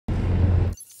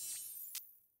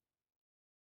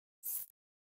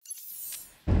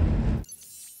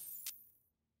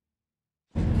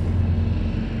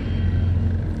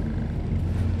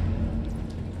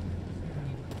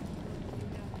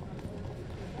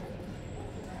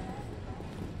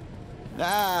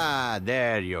Ah,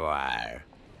 there you are.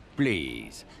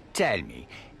 Please, tell me,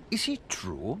 is it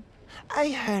true? I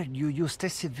heard you used a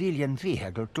civilian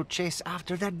vehicle to chase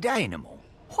after that dynamo.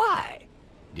 Why?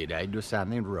 Did I do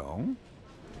something wrong?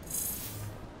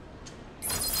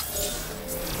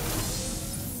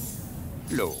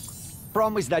 Look,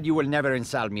 promise that you will never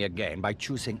insult me again by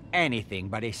choosing anything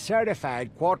but a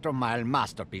certified quarter-mile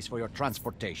masterpiece for your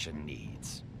transportation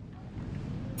needs.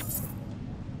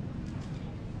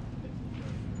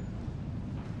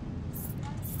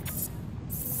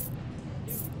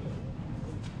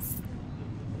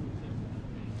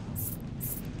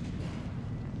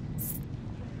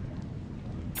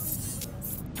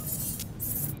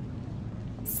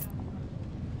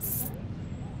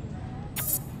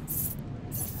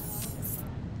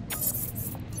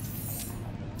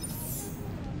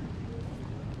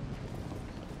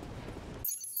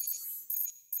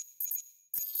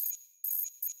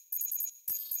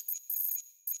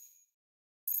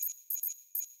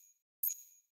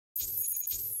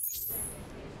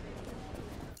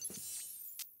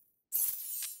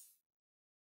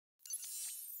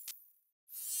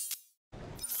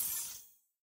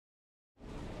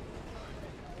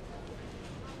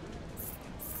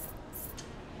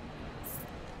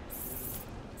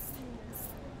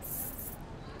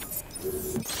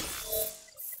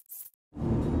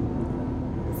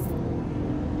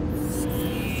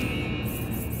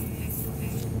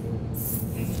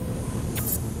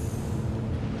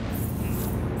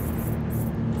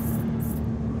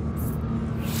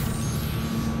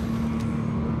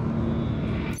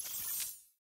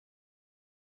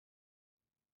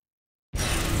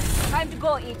 Time to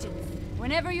go, agents.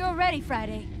 Whenever you're ready,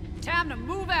 Friday. Time to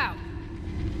move out!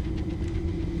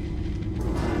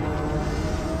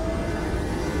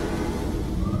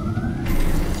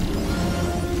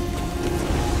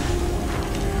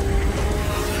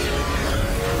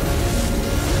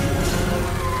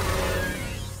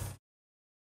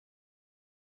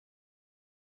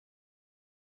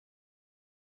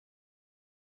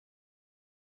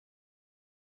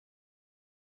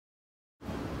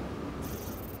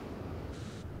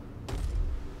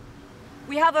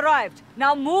 We have arrived.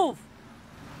 Now move!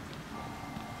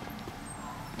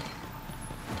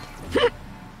 Let's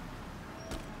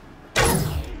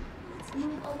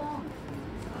move along.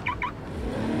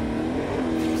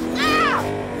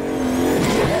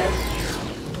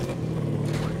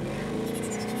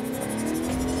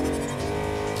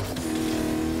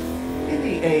 In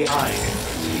the AI,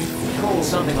 you call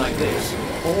something like this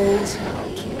balls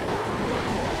out.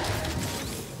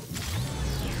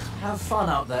 Have fun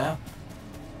out there.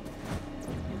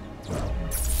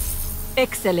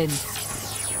 Excellent.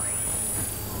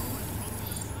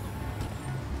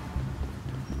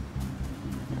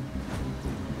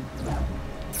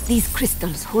 These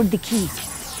crystals hold the key.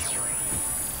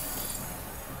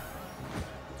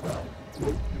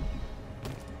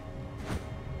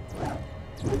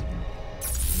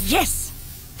 Yes!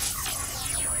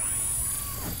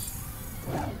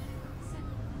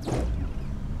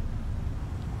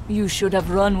 You should have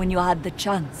run when you had the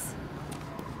chance.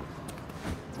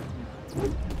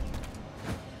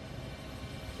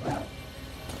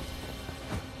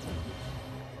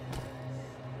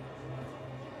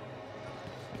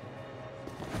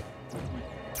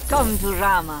 Come to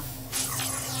Rama.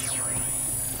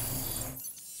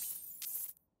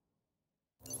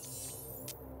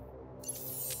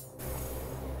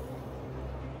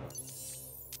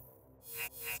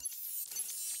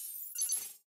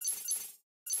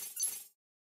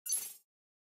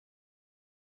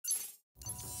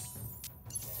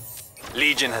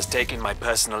 Legion has taken my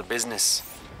personal business.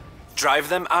 Drive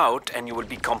them out and you will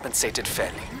be compensated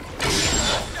fairly.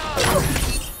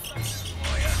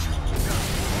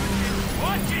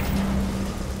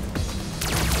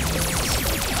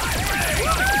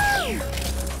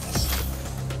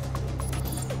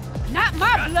 Not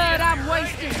my blood I'm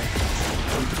wasting!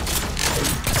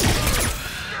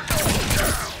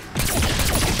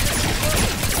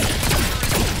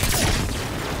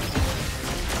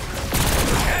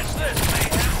 Catch this,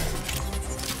 Mayhem!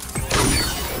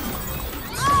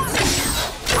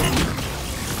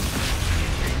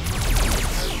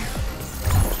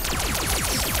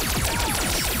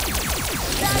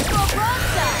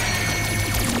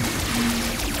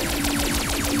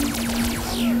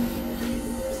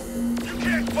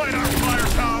 Fight our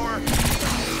firepower!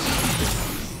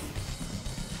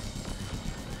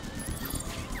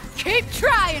 Keep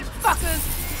trying, fuckers!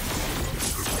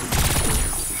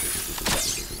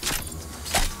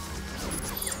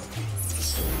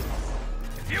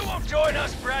 If you won't join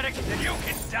us, Braddock, then you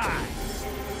can die!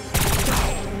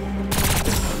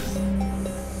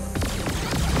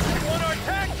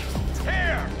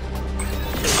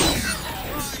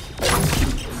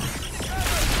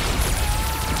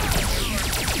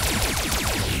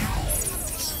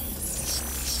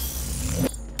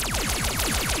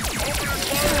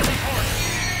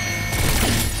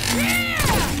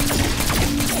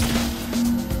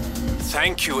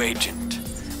 Thank you, Agent.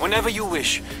 Whenever you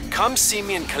wish, come see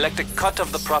me and collect a cut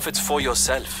of the profits for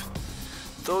yourself.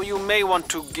 Though you may want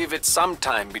to give it some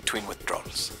time between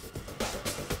withdrawals.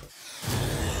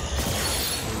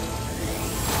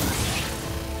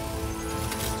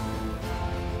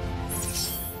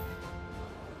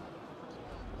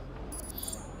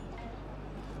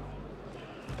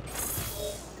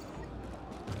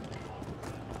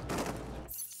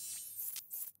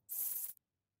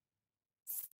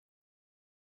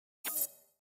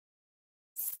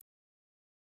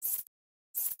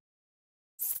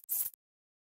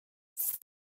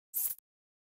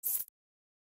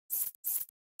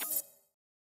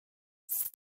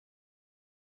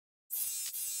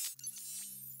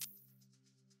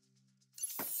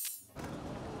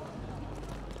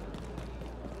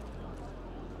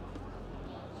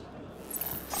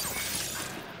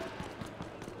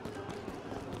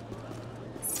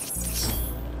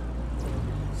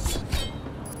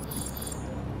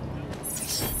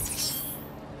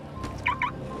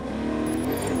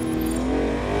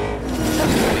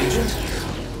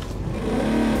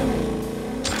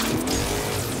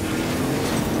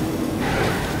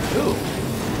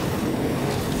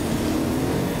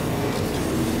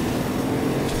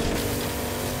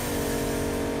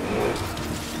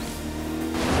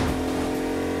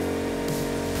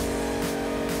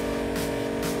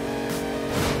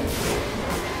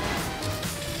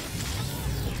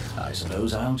 I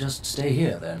suppose I'll just stay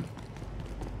here then.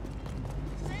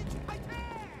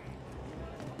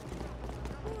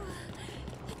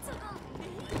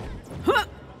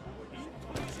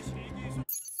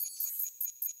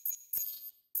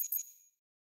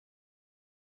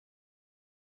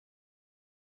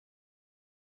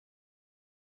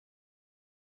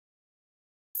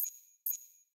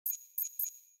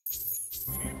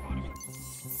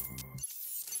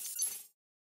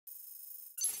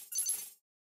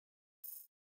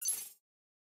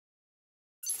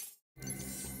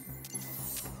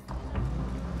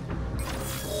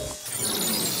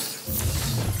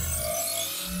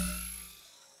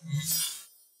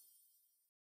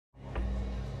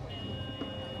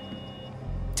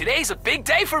 Today's a big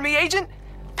day for me, Agent.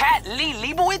 Pat Lee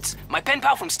Leibowitz, my pen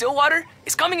pal from Stillwater,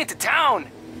 is coming into town.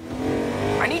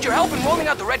 I need your help in rolling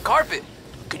out the red carpet.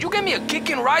 Could you give me a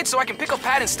kick-in ride so I can pick up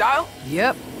Pat in style?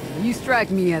 Yep. You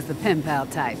strike me as the pen pal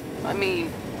type. I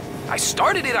mean, I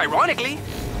started it ironically,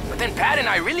 but then Pat and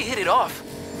I really hit it off.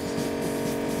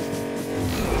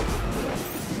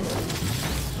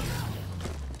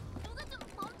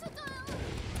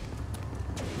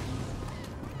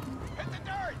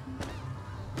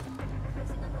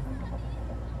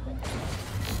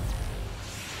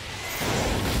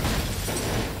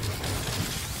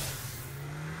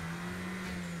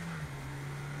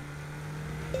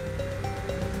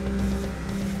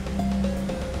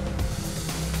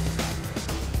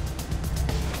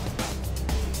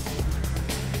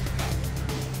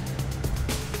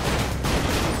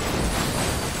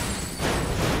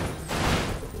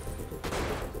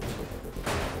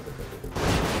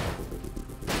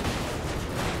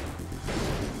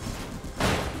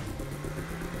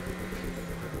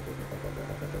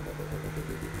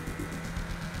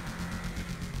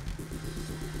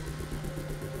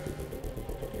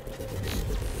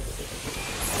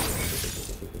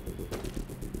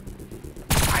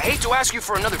 I hate to ask you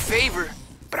for another favor,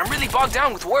 but I'm really bogged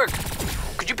down with work.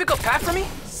 Could you pick up Pat for me?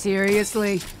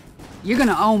 Seriously? You're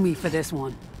gonna owe me for this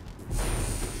one.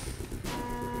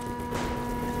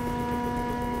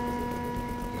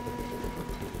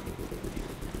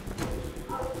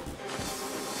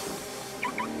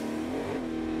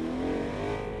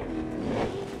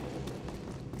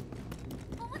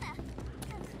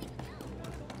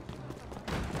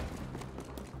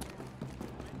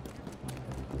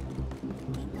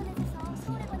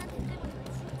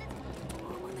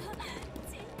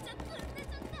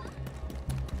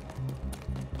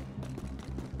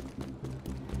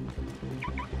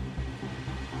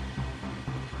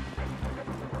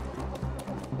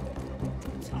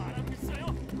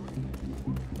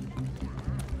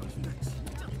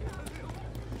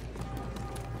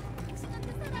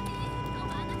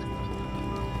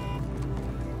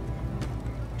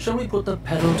 Shall we put the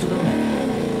pedal to the metal?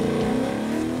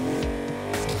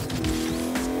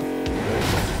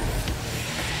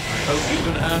 Hope you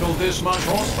can handle this much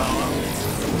horsepower.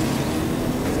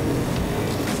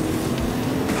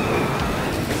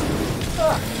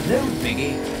 No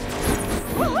biggie.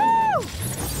 Woohoo!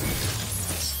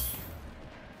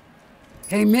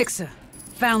 Hey, Mixer.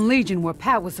 Found Legion where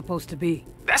Pat was supposed to be.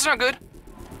 That's not good.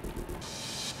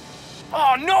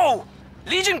 Oh, no!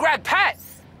 Legion grabbed Pat!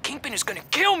 Kingpin is gonna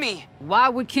kill me! Why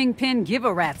would Kingpin give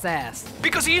a rat's ass?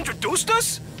 Because he introduced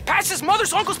us? Pat's his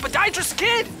mother's uncle's podiatrist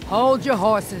kid! Hold your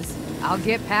horses. I'll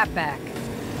get Pat back.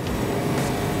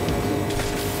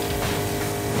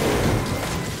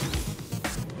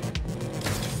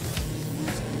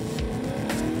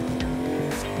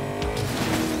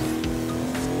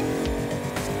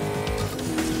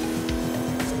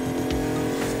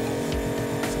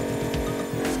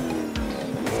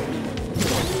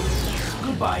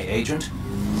 Goodbye, Agent.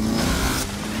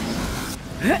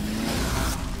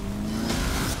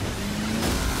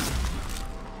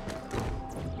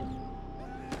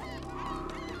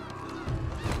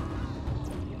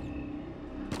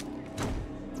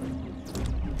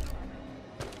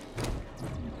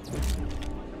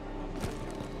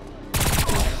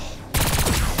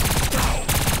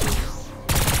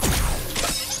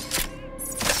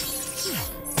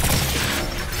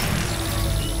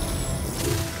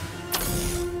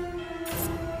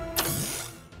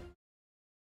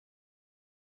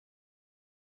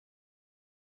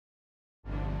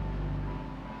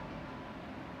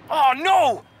 Oh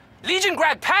no! Legion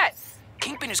grabbed Pat!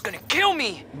 Kingpin is gonna kill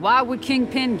me! Why would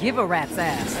Kingpin give a rat's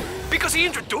ass? Because he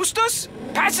introduced us?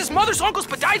 Pat's his mother's uncle's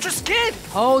podiatrist kid!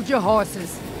 Hold your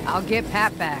horses. I'll get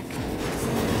Pat back.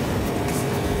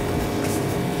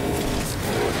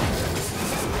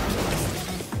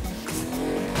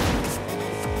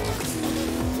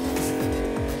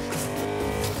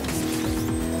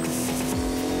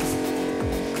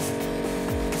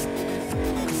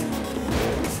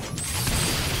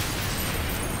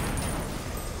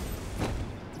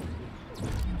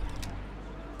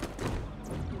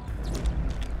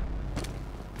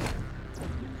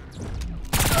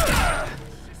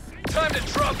 Time to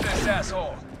drop this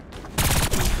asshole.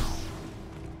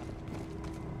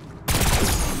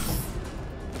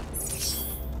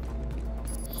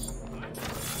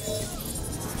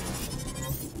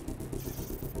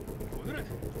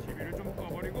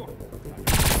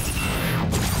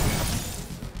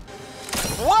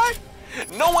 What?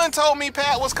 No one told me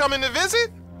Pat was coming to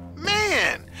visit?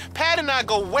 Man, Pat and I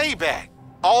go way back.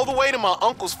 All the way to my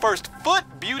uncle's first foot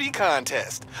beauty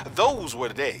contest. Those were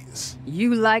the days.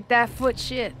 You like that foot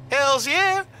shit? Hells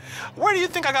yeah. Where do you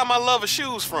think I got my love of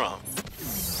shoes from?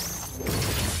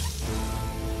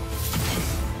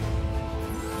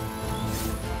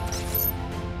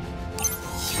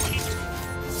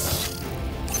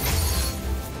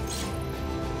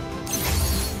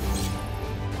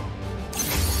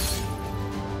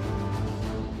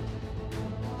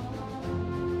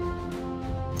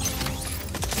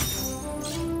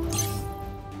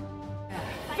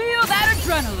 Feel that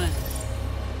adrenaline!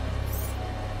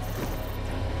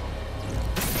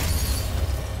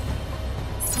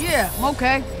 Yeah, I'm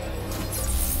okay.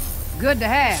 Good to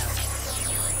have.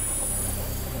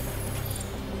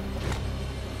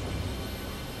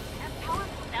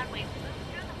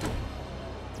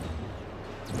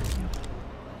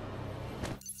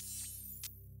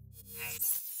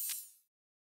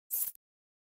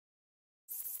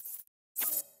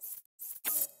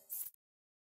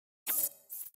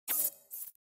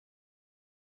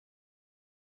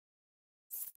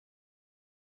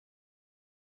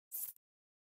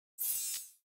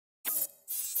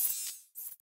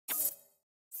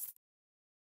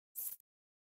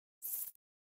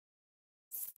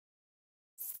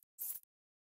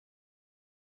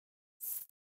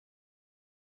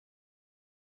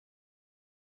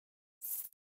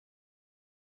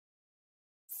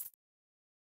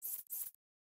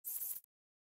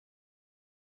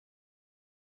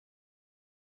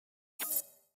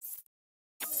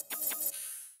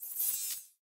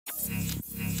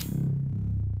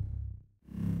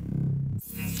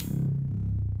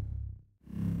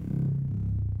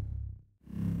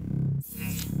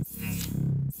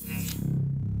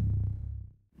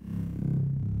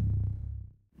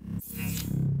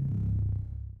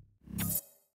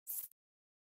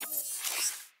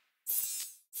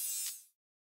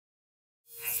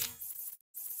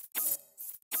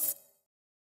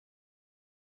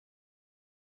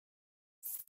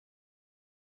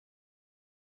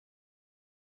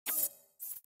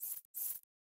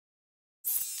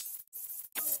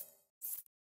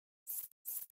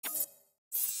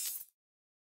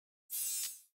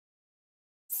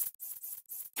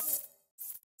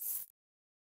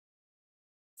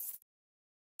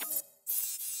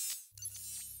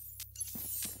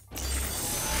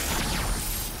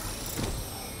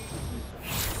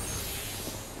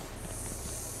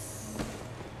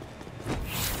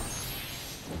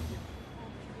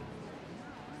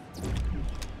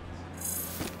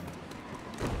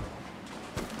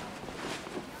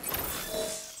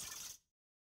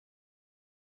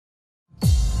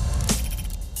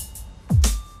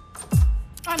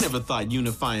 never thought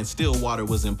unifying Stillwater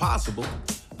was impossible.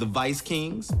 The Vice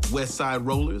Kings, West Side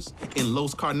Rollers, and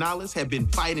Los Carnales had been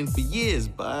fighting for years,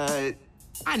 but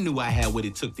I knew I had what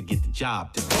it took to get the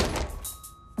job done.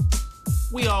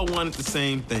 We all wanted the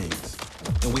same things,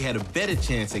 and we had a better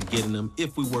chance at getting them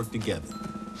if we worked together.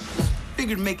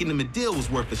 Figured making them a deal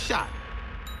was worth a shot.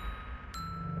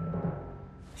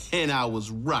 And I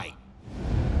was right.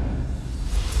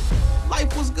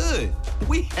 Life was good.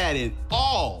 We had it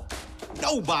all.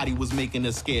 Nobody was making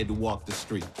us scared to walk the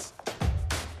streets.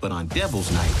 But on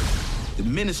Devil's Night, the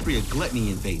Ministry of Gluttony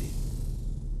invaded.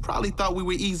 Probably thought we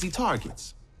were easy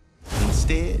targets.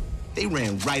 Instead, they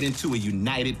ran right into a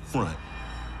united front.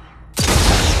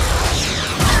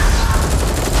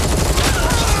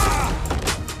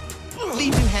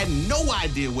 Legion had no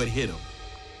idea what hit them.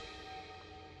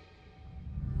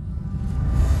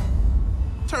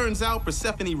 Turns out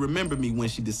Persephone remembered me when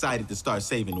she decided to start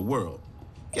saving the world.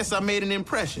 Guess I made an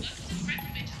impression.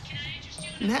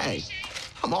 And hey,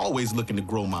 I'm always looking to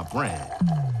grow my brand.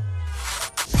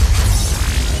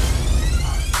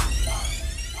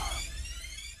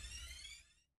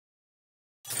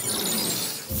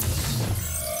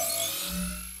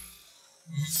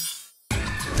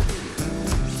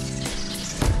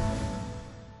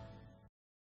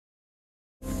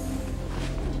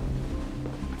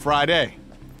 Friday,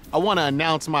 I want to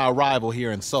announce my arrival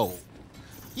here in Seoul.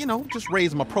 You know, just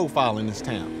raise my profile in this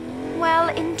town. Well,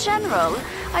 in general,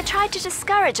 I try to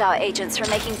discourage our agents from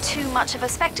making too much of a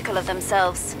spectacle of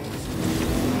themselves.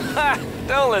 Ha!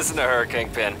 Don't listen to her,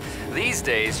 Kingpin. These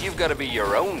days, you've got to be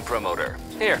your own promoter.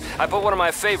 Here, I put one of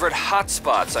my favorite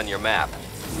hotspots on your map.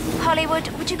 Hollywood,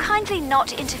 would you kindly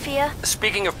not interfere?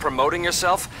 Speaking of promoting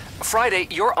yourself, Friday,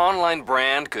 your online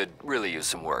brand could really use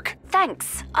some work.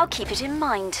 Thanks. I'll keep it in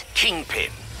mind.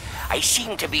 Kingpin, I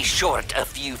seem to be short a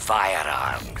few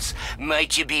firearms.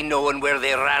 Might you be knowing where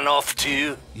they ran off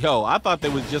to? Yo, I thought they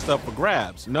was just up for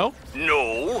grabs, no?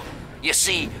 No. You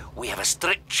see, we have a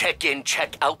strict check-in,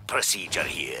 check-out procedure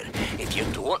here. If you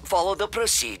don't follow the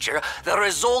procedure, the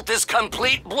result is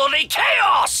complete bloody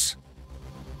chaos!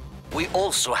 We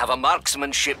also have a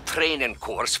marksmanship training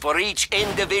course for each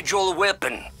individual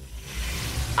weapon.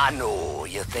 I know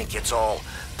you think it's all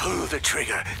pull the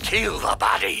trigger, kill the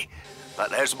body, but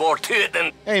there's more to it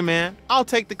than... Hey man, I'll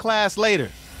take the class later.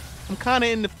 I'm kinda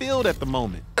in the field at the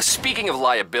moment. Speaking of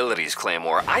liabilities,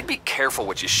 Claymore, I'd be careful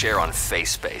what you share on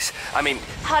FaceSpace. I mean...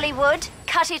 Hollywood,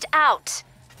 cut it out.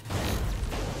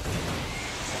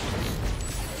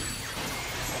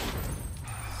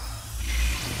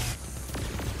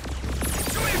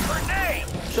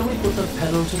 Shall we put the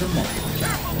pedal to the metal?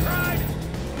 Careful, Pride!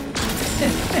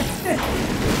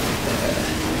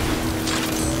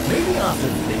 Maybe after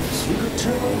this, we could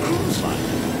turn on cruise line.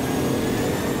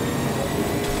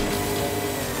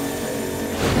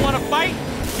 Want to fight?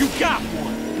 You got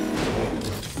one!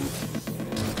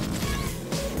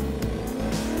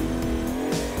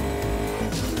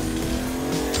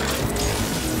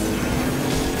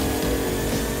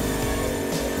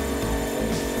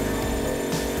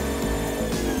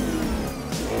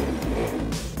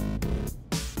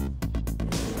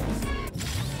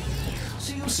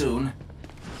 See you soon.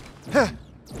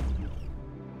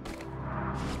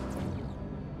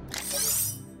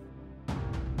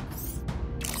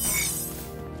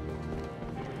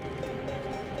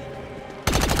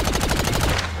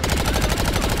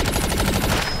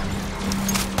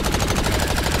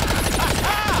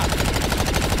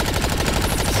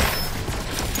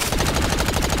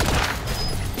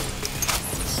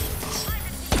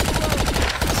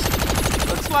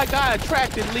 Like I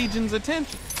attracted Legion's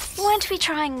attention. Weren't we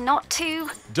trying not to?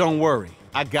 Don't worry,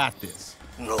 I got this.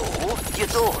 No, you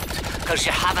don't, because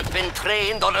you haven't been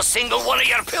trained on a single one of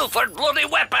your pilfered bloody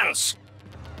weapons.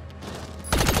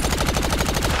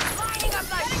 Lining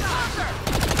up like soccer!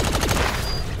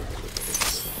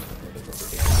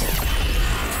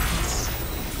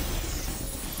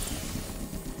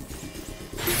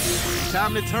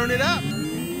 Time to turn it up.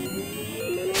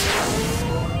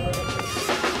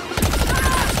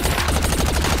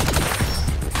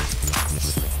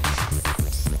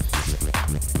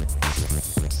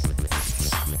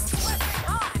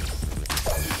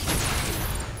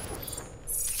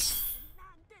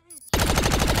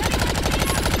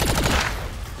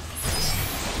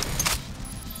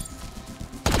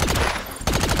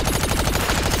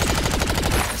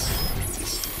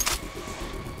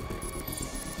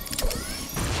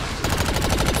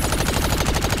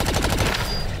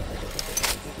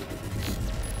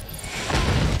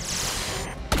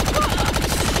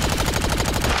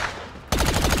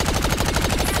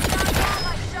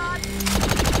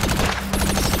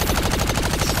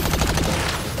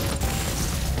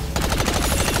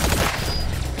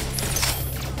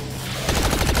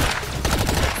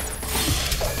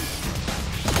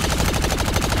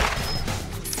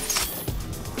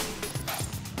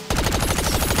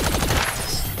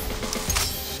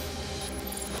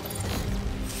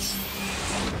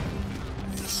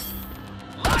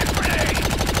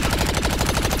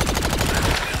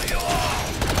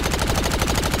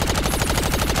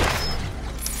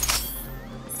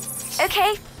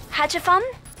 Had your fun?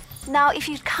 Now, if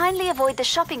you'd kindly avoid the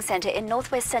shopping center in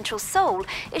northwest central Seoul,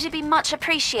 it'd be much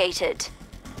appreciated.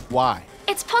 Why?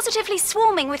 It's positively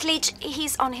swarming with leech.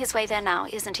 He's on his way there now,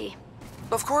 isn't he?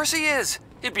 Of course he is.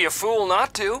 He'd be a fool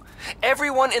not to.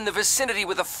 Everyone in the vicinity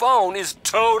with a phone is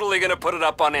totally gonna put it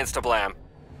up on Instablam.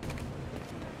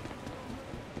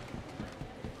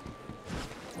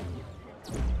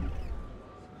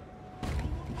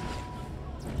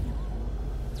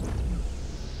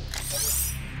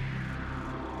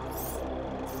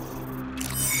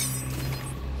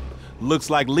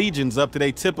 Looks like Legion's up to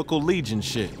their typical Legion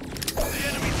shit.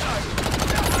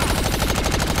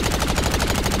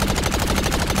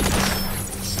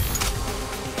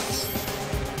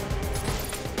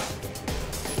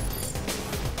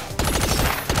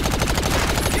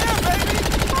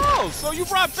 So you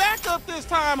brought backup this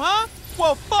time, huh?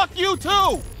 Well, fuck you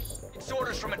too! It's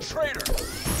orders from a traitor.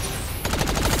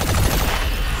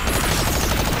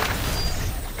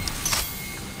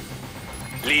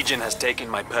 Legion has taken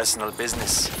my personal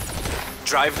business.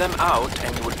 Drive them out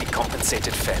and you will be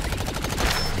compensated fairly.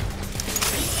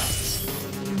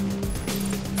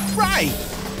 Right!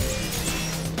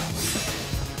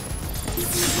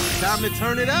 Time to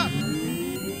turn it up.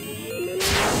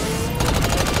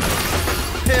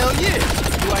 Hell yeah!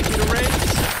 Do I get a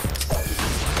raise?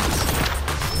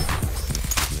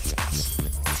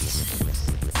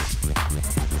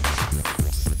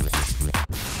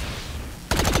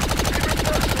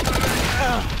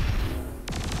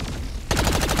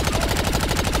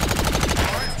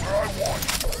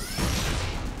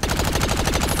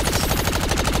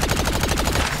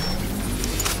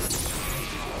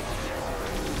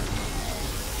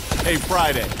 Hey,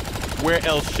 Friday, where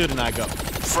else shouldn't I go?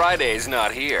 Friday's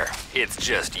not here. It's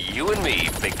just you and me,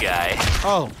 big guy.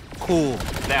 Oh, cool.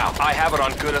 Now, I have it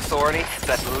on good authority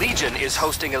that Legion is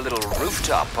hosting a little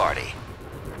rooftop party.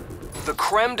 The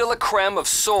creme de la creme of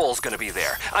Seoul's gonna be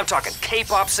there. I'm talking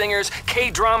K-pop singers,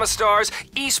 K-drama stars,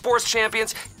 esports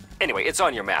champions. Anyway, it's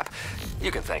on your map.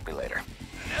 You can thank me later.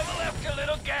 Never left your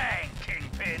little gang,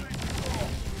 Kingpin.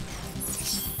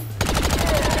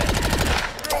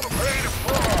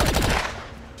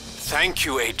 Thank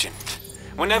you, Agent.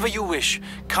 Whenever you wish,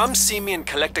 come see me and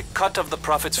collect a cut of the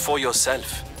profits for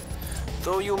yourself.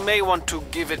 Though you may want to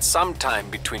give it some time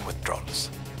between withdrawals.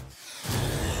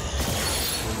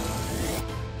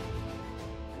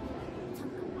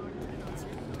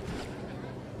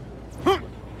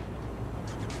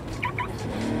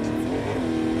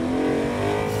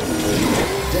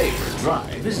 Day for a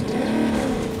drive, isn't it?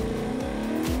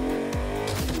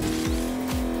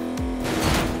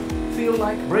 Feel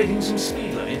like breaking some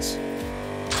speed limits?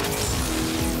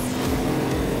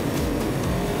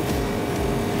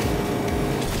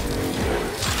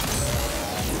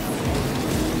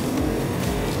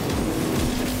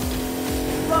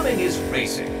 Running is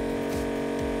racing.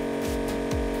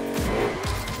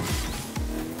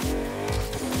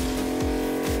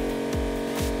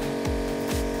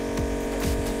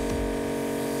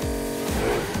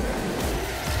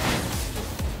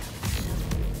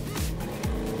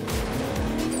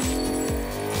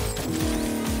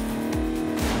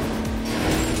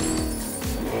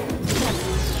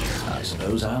 I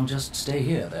suppose I'll just stay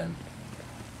here then.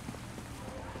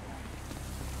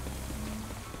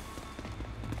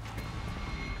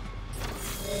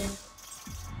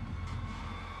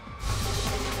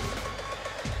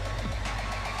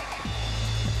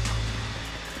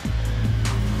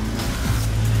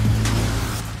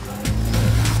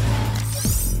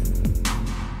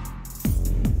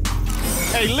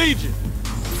 Hey, Legion.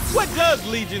 What does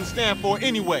Legion stand for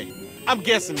anyway? I'm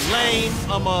guessing lame,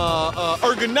 I'm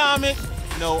ergonomic,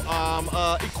 no,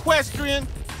 equestrian.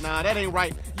 Nah, that ain't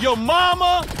right. Your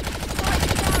mama?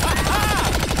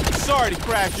 Sorry to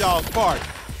crash y'all's party.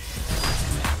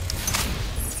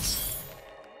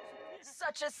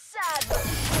 Such a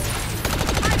sad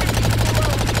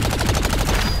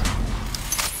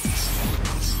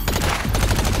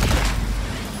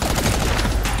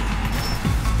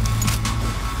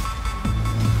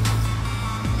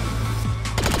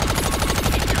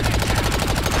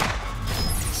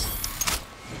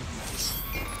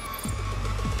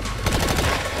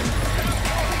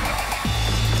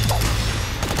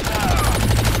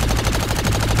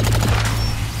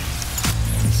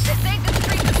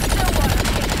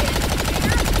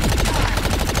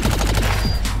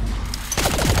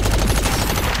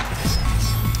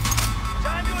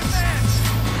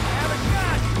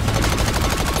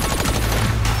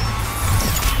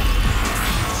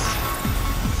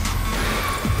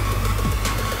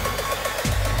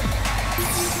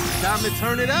Time to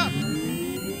turn it up.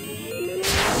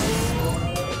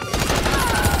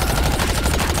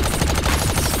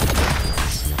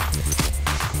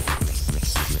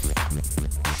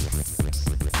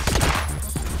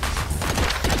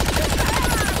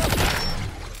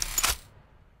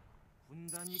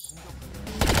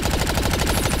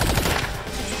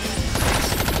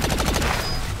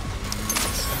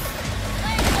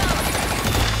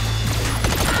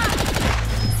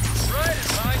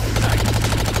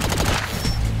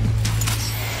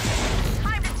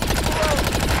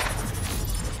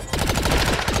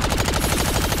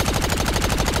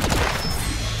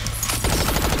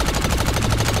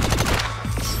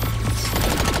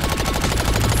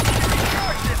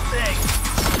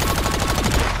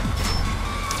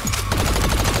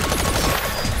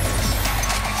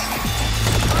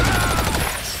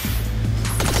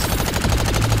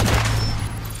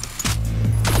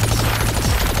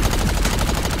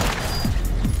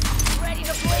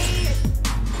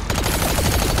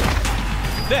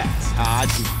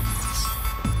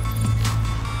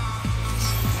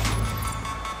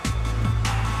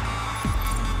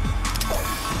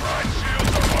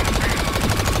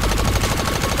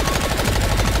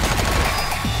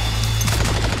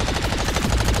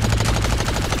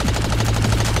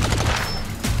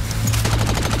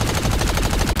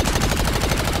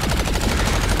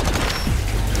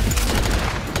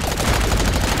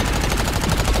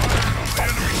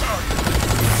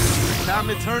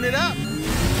 Burn it up!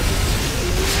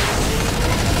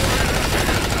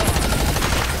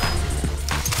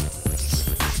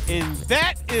 And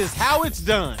that is how it's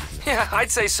done. Yeah, I'd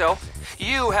say so.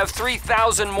 You have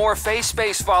 3,000 more face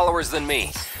space followers than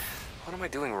me. What am I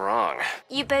doing wrong?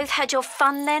 You both had your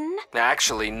fun then?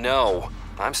 Actually, no.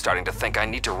 I'm starting to think I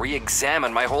need to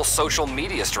re-examine my whole social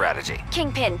media strategy.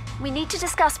 Kingpin, we need to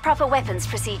discuss proper weapons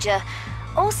procedure.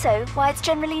 Also, why it's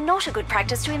generally not a good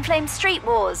practice to inflame street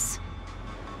wars.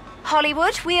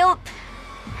 Hollywood, we'll...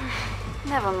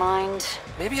 Never mind.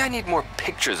 Maybe I need more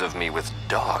pictures of me with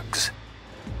dogs.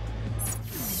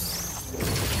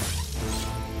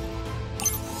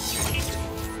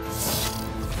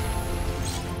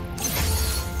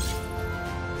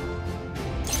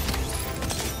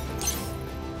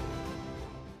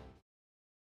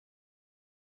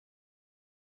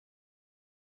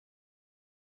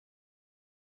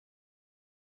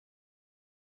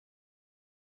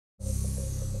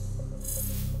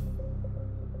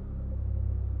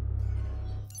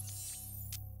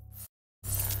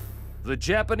 The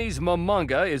Japanese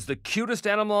mamanga is the cutest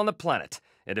animal on the planet,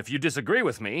 and if you disagree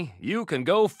with me, you can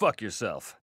go fuck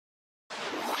yourself.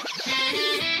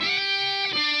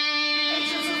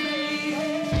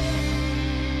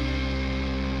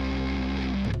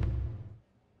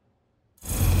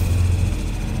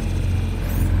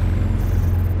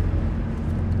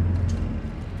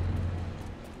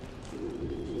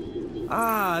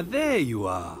 Ah, there you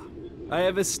are. I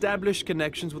have established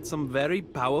connections with some very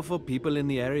powerful people in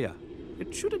the area.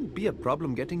 It shouldn't be a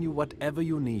problem getting you whatever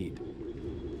you need.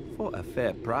 For a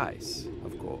fair price,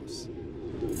 of course.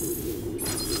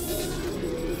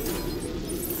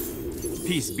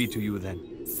 Peace be to you then.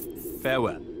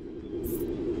 Farewell.